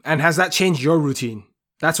 Mm-hmm. And has that changed your routine?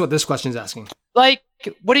 That's what this question is asking. Like,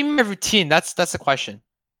 what do you mean by routine? That's the question.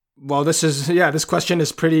 Well, this question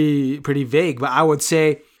is pretty vague, but I would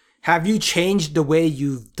say, have you changed the way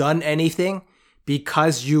you've done anything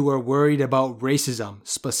because you were worried about racism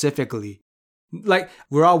specifically? Like,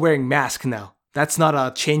 we're all wearing masks now. That's not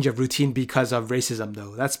a change of routine because of racism,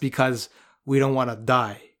 though. That's because we don't want to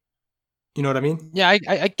die. You know what I mean? Yeah,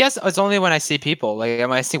 I guess it's only when I see people. Like,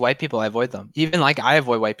 when I see white people, I avoid them. Even like I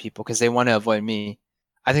avoid white people because they want to avoid me.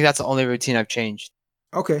 I think that's the only routine I've changed.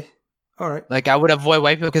 Okay. All right. Like, I would avoid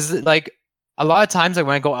white people because, like, a lot of times, like,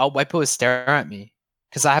 when I go out, white people would stare at me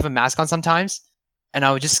because I have a mask on sometimes, and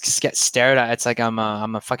I would just get stared at. It's like I'm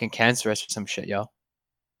a fucking cancerous or some shit, yo.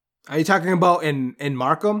 Are you talking about in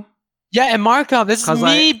Markham? Yeah, in Markham. This is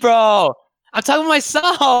me, bro. I'm talking about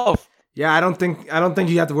myself. Yeah, I don't think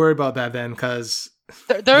you have to worry about that then, because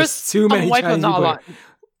there's too many white people, not a lot.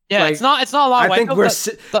 Yeah, like, it's not a lot. I think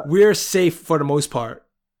we're safe for the most part.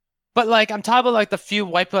 But like, I'm talking about like the few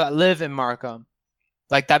white people that live in Markham,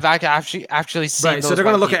 like that I actually see. Right, so they're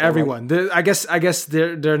gonna look at everyone. Like, I guess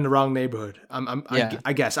they're in the wrong neighborhood.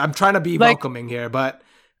 I guess I'm trying to be welcoming here, but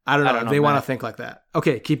I don't know if they want to think like that.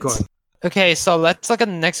 Okay, keep going. Okay, so let's look at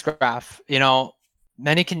the next graph.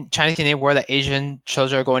 many Chinese Canadians worry that Asian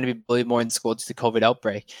children are going to be bullied more in school due to the COVID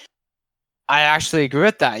outbreak. I actually agree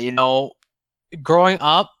with that. Growing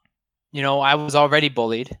up, I was already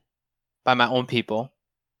bullied by my own people.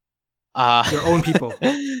 Your own people.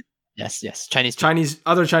 Yes, Chinese people.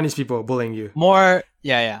 Other Chinese people bullying you. More,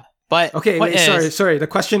 yeah. But okay, wait, sorry. The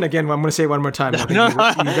question again. I'm going to say it one more time. No, you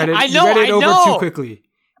read it over too quickly.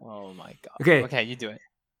 Oh my god. Okay, you do it.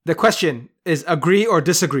 The question is agree or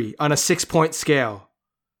disagree on a 6-point scale.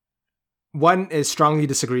 1 is strongly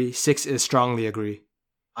disagree. 6 is strongly agree.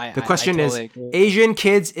 The question is, Asian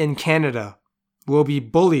kids in Canada will be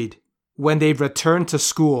bullied when they return to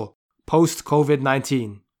school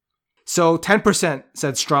post-COVID-19. So 10%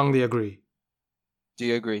 said strongly agree. Do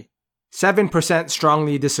you agree? 7%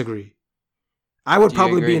 strongly disagree. I would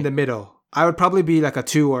probably be in the middle. I would probably be like a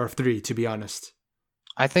 2 or a 3, to be honest.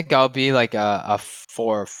 I think I'll be like a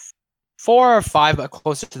 4 or 5, but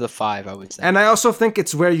closer to the 5, I would say. And I also think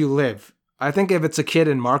it's where you live. I think if it's a kid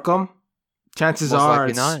in Markham, chances are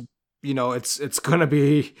it's gonna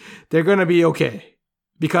be, they're gonna be okay,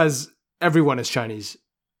 because everyone is Chinese.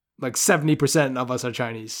 Like 70% of us are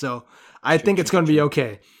Chinese, so I think it's gonna be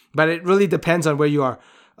okay. But it really depends on where you are.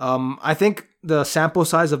 I think the sample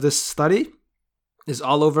size of this study is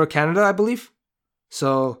all over Canada, I believe.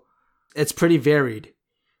 So it's pretty varied.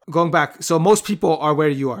 Going back, so most people are where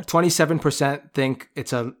you are. 27% think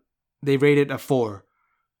they rate it a 4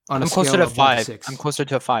 on a scale of 1 to 6. I'm closer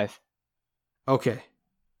to a 5. Okay.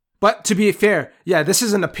 But to be fair, yeah, this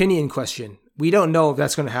is an opinion question. We don't know if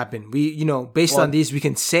that's going to happen. Based on these, we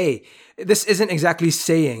can say this isn't exactly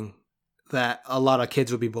saying that a lot of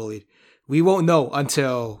kids will be bullied. We won't know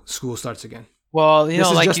until school starts again. Well,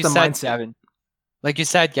 like you said, Gavin. Like you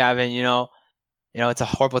said, Gavin, it's a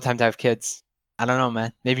horrible time to have kids. I don't know,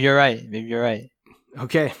 man. Maybe you're right.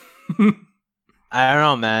 Okay. I don't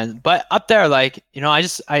know, man. But up there, like,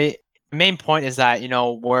 the main point is that,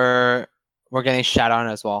 we're getting shat on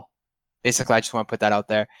as well. Basically, I just want to put that out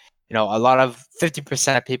there. A lot of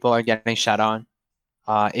 50% of people are getting shat on,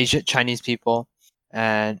 Asian Chinese people,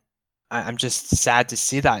 and I'm just sad to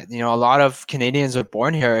see that. A lot of Canadians are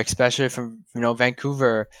born here, especially from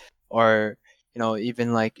Vancouver, or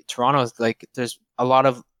even like Toronto. Like, there's a lot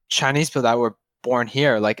of Chinese people that were born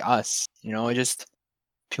here, like us. Just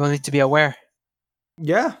people need to be aware.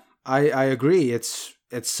 Yeah, I agree.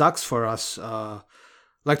 It sucks for us.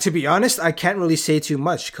 To be honest, I can't really say too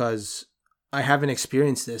much because I haven't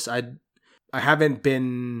experienced this. I haven't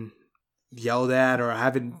been yelled at, or I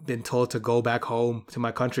haven't been told to go back home to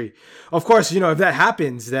my country. Of course, if that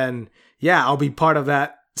happens, then yeah, I'll be part of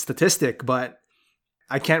that statistic, but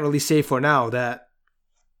I can't really say for now that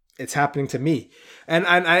it's happening to me. And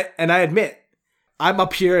I admit, I'm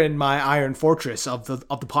up here in my iron fortress of the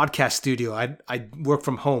podcast studio. I work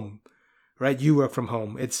from home, right? You work from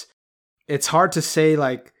home. It's hard to say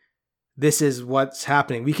like this is what's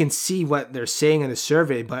happening. We can see what they're saying in the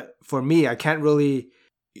survey, but for me, I can't really,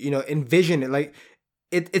 envision it. Like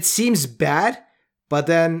it seems bad, but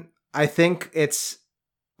then I think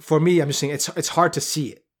for me, I'm just saying it's hard to see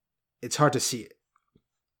it. It's hard to see it.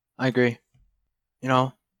 I agree.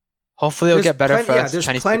 Hopefully it'll get better for us. There's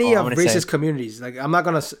Chinese plenty people, of racist communities. Like I'm not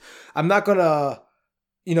gonna,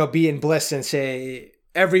 be in bliss and say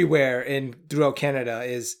everywhere throughout Canada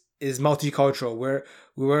is multicultural.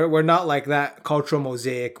 We're not like that cultural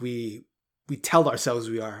mosaic we tell ourselves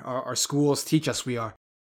we are. Our schools teach us we are.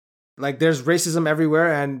 Like there's racism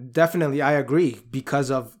everywhere, and definitely I agree, because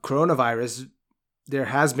of coronavirus, there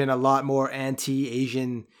has been a lot more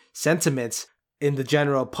anti-Asian sentiments in the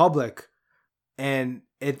general public, and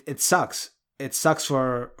it sucks. It sucks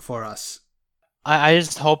for us. I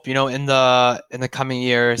just hope, in the coming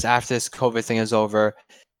years after this COVID thing is over,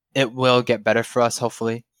 it will get better for us,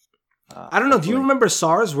 hopefully. I don't know. Hopefully. Do you remember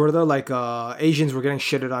SARS? Were there like Asians were getting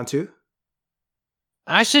shitted on too?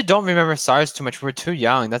 I actually don't remember SARS too much. We're too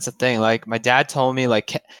young. That's the thing. Like my dad told me,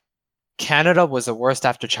 like Canada was the worst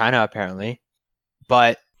after China, apparently.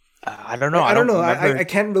 But I don't know. I don't know. I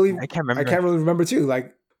can't really. I can't remember. I can't really remember too.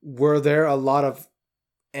 Like, were there a lot of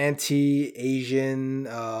anti-Asian?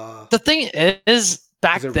 The thing is,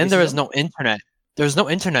 back then there was no internet. There was no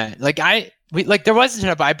internet. There was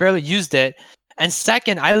internet, but I barely used it. And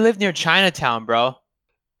second, I live near Chinatown, bro.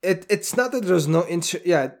 It's not that there's no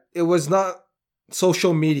Yeah, it was not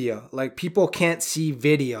social media. Like people can't see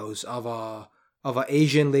videos of a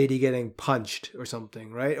Asian lady getting punched or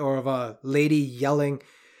something, right? Or of a lady yelling,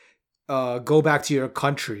 "Go back to your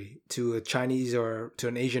country," to a Chinese or to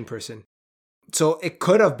an Asian person. So it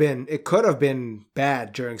could have been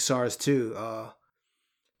bad during SARS too.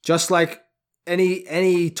 Just like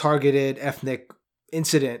any targeted ethnic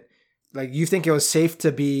incident, Like, you think it was safe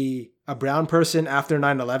to be a brown person after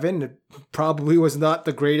 9/11? It probably was not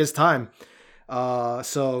the greatest time.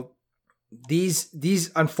 So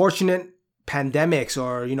these unfortunate pandemics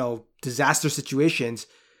or, disaster situations,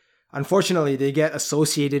 unfortunately, they get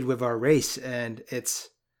associated with our race, and it's,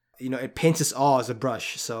 it paints us all as a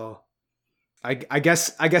brush. So I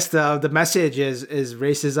guess the message is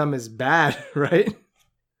racism is bad, right?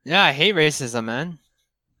 Yeah, I hate racism, man.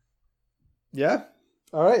 Yeah.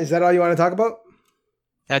 All right. Is that all you want to talk about?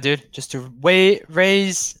 Yeah, dude. Just to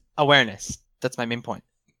raise awareness. That's my main point.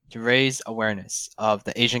 To raise awareness of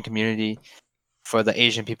the Asian community for the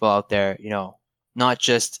Asian people out there. Not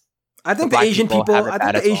just. I think the Asian people. I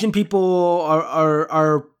think the Asian people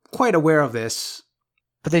are quite aware of this.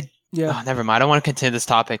 But they. Yeah. Oh, never mind. I don't want to continue this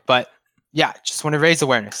topic, but yeah, just want to raise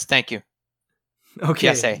awareness. Thank you.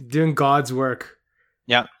 Okay. PSA. Doing God's work.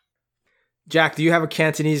 Yep. Jack, do you have a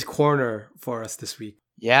Cantonese corner for us this week?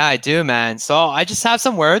 Yeah, I do, man. So I just have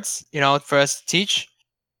some words, for us to teach.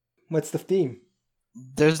 What's the theme?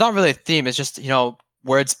 There's not really a theme. It's just,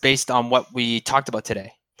 words based on what we talked about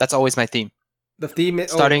today. That's always my theme. The theme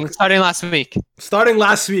is starting last week. Starting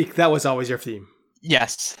last week, that was always your theme.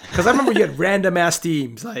 Yes. Because I remember you had random ass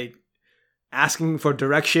themes, like asking for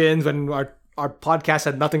directions when our podcast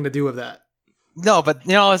had nothing to do with that. No, but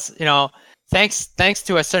it's thanks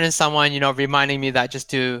to a certain someone, reminding me that just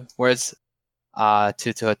do words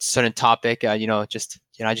to a certain topic, I just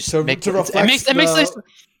make to reflect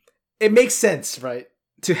it makes sense, right?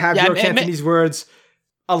 To have your Cantonese words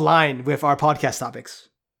align with our podcast topics.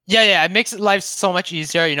 Yeah, it makes life so much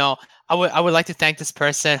easier. I would like to thank this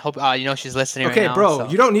person. Hope she's listening. Okay, right now, bro, so.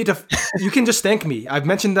 You don't need to. You can just thank me. I've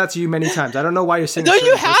mentioned that to you many times. I don't know why you're saying. No,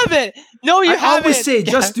 you haven't. No, you haven't. I always say,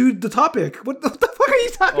 just do the topic. What the fuck are you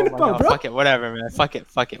talking about, God, bro? Fuck it, whatever, man. Fuck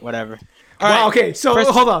it, whatever. All right. Okay, so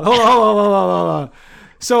hold on.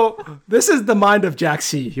 So this is the mind of Jack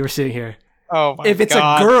C. You're sitting here. Oh my God. If it's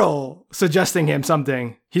a girl suggesting him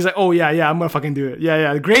something, he's like, oh yeah, I'm gonna fucking do it.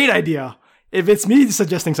 Yeah, great idea. If it's me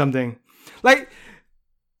suggesting something, like,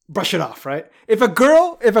 brush it off, right? If a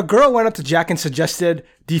girl went up to Jack and suggested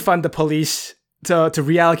defund the police to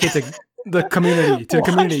reallocate the community to the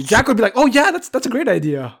community, Jack would be like, oh yeah, that's a great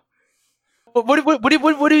idea.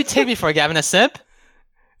 What do you take me for, Gavin? A simp?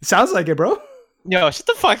 Sounds like it, bro. Yo, shut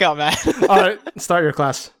the fuck up, man. All right, start your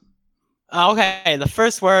class. Okay, the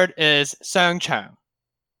first word is Seungcheong.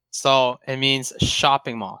 So it means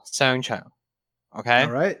shopping mall. Seungcheong. Okay.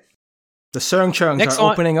 All right. The Seungcheongs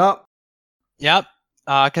are opening up. Yep.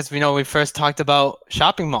 Because we first talked about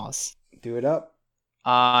shopping malls. Do it up.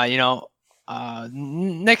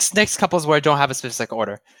 Next couple's word don't have a specific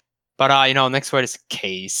order, but next word is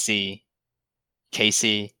KC.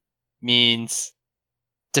 KC means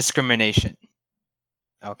discrimination.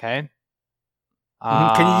 Okay.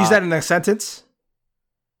 Can you use that in a sentence?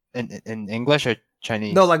 In English or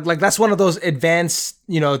Chinese? No, like that's one of those advanced,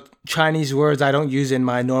 Chinese words I don't use in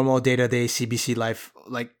my normal day-to-day CBC life,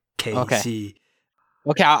 like KC.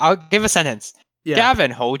 Okay, I'll give a sentence. Yeah.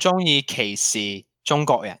 Gavin 好鍾意歧視中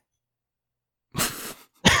國人.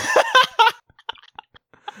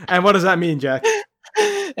 And what does that mean, Jack?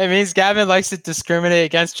 It means Gavin likes to discriminate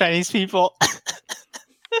against Chinese people.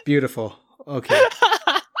 Beautiful. Okay.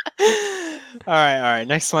 All right.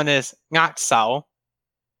 Next one is 握手.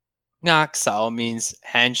 握手means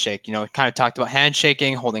handshake. Kind of talked about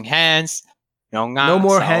handshaking, holding hands. No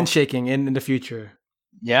more handshaking in the future.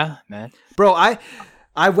 Yeah, man. Bro,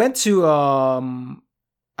 I went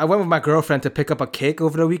with my girlfriend to pick up a cake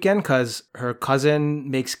over the weekend because her cousin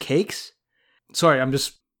makes cakes. Sorry, I'm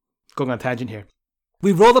just going on a tangent here.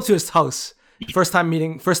 We rolled up to his house. First time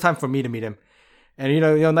for me to meet him.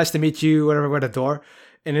 And nice to meet you, whatever, we're at the door.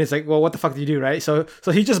 And it's like, well, what the fuck do you do, right? So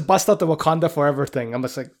he just bust out the Wakanda Forever thing. I'm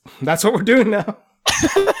just like, that's what we're doing now.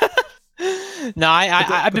 No,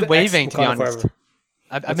 I've been waving, to be honest.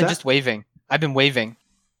 I've been just waving. I've been waving.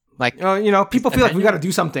 Like, people feel like we got to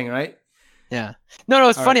do something, right? Yeah. No,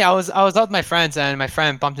 it's funny. Right. I was out with my friends, and my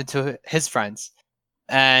friend bumped into his friends,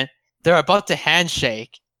 and they're about to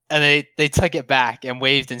handshake, and they took it back and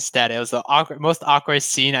waved instead. It was the most awkward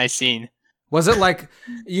scene I've seen. Was it like,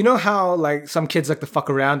 how like some kids like to fuck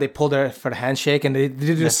around, they pull their for the handshake and they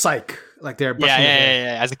did a psych, like they're brushing their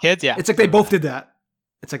hair. Yeah. As a kid, yeah. It's like they both did that.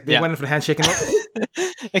 It's like they went in for the handshake and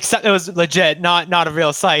except it was legit, not a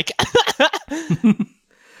real psych.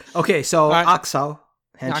 Okay, so Aksao,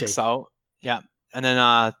 handshake. Aksao, yeah. And then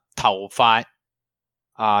頭髮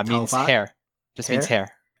means hair. Just means hair.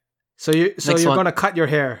 So you're gonna cut your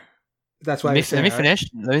hair. That's why. Let me finish.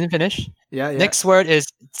 Yeah. Next word is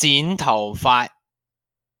剪頭髮.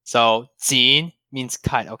 So 剪 means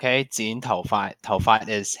cut, okay? 剪頭髮. 頭髮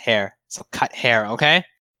is hair. So cut hair, okay?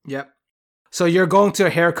 Yep. So you're going to a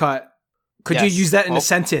haircut. Could you Yes. use that in a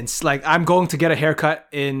sentence? Like, I'm going to get a haircut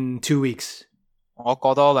in 2 weeks. 我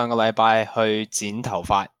過多2個禮拜去剪頭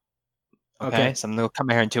髮. Okay, Okay. so I'm going to cut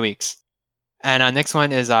my hair in 2 weeks. And next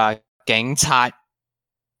one is 警察.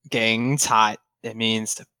 警察. It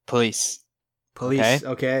means police. Police.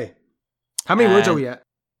 Okay. How many words are we at?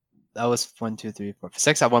 That was 1, 2, 3, 4,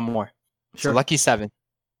 6. I have one more. Sure. So lucky 7.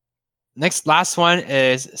 Last one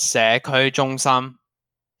is 社區中心.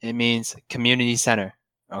 It means community center.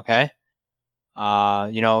 Okay.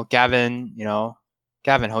 Gavin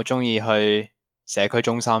好中意去社區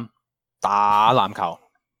中心打籃球.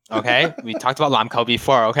 Okay. We talked about 籃球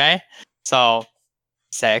before. Okay. So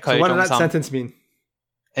社區 So what 中 does that 心. sentence mean?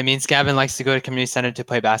 It means Gavin likes to go to community center to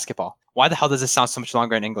play basketball. Why the hell does it sound so much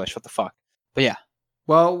longer in English? What the fuck? But yeah.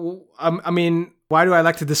 Well, I mean, why do I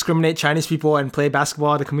like to discriminate Chinese people and play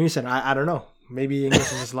basketball at the community center? I don't know. Maybe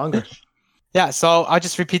English is just longer. Yeah, so I'll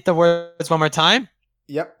just repeat the words one more time.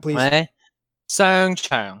 Yep, please. 商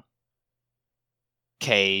場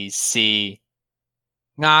歧視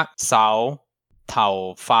握手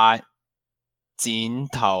頭髮剪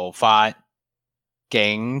頭髮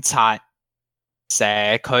警察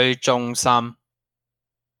社區中心.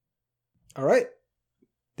 All right.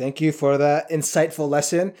 Thank you for that insightful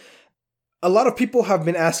lesson. A lot of people have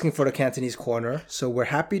been asking for the Cantonese Corner, so we're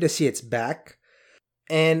happy to see it's back.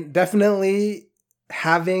 And definitely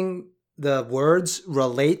having the words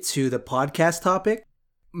relate to the podcast topic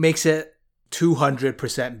makes it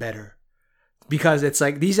 200% better. Because it's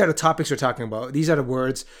like, these are the topics we're talking about. These are the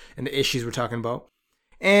words and the issues we're talking about.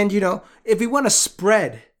 And, if we want to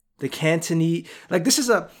spread the Cantonese, like this is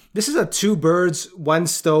a 2 birds, 1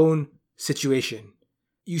 stone situation.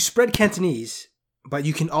 You spread Cantonese, but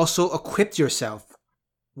you can also equip yourself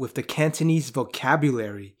with the Cantonese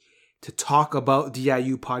vocabulary to talk about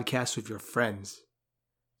DIU podcasts with your friends.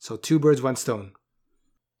 So 2 birds, 1 stone.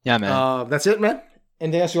 Yeah, man. That's it, man.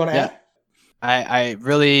 Anything else you want to add? I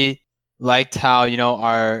really liked how,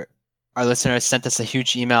 our listeners sent us a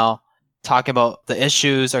huge email talking about the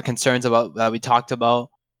issues or concerns about that we talked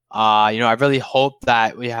about. I really hope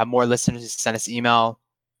that we have more listeners send us email,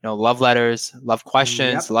 love letters, love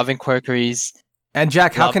questions, love inquiries. And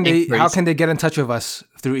Jack, how can they get in touch with us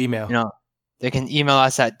through email? They can email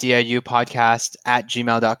us at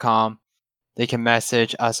diupodcast@gmail.com. They can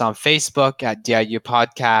message us on Facebook at DIU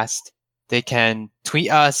Podcast. They can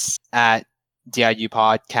tweet us at DIU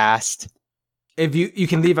Podcast. If you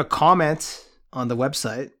can leave a comment on the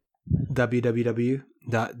website,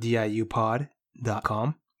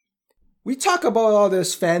 www.diupod.com. We talk about all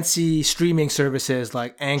this fancy streaming services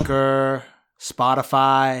like Anchor,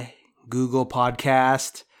 Spotify, Google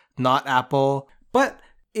Podcast, not Apple. But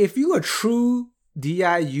if you're a true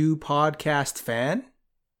DIU podcast fan,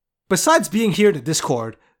 besides being here to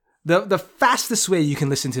Discord, the fastest way you can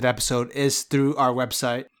listen to the episode is through our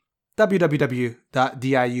website,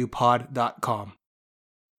 www.diupod.com.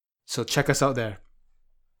 So check us out there.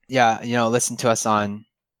 Yeah, listen to us on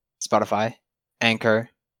Spotify, Anchor.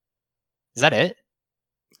 Is that it?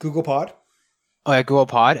 Google Pod. Oh yeah, Google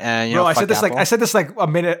Pod, and Bro, I said this like a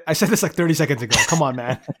minute. I said this like 30 seconds ago. Come on,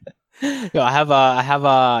 man. Yo, I have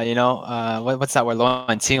what's that word? 老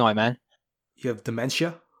人痴呆, man. You have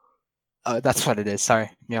dementia? That's what it is.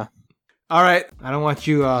 Sorry. Yeah. All right. I don't want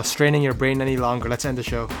you straining your brain any longer. Let's end the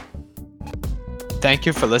show. Thank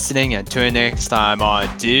you for listening, and tune in next time on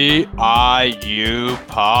DIU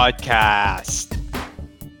Podcast.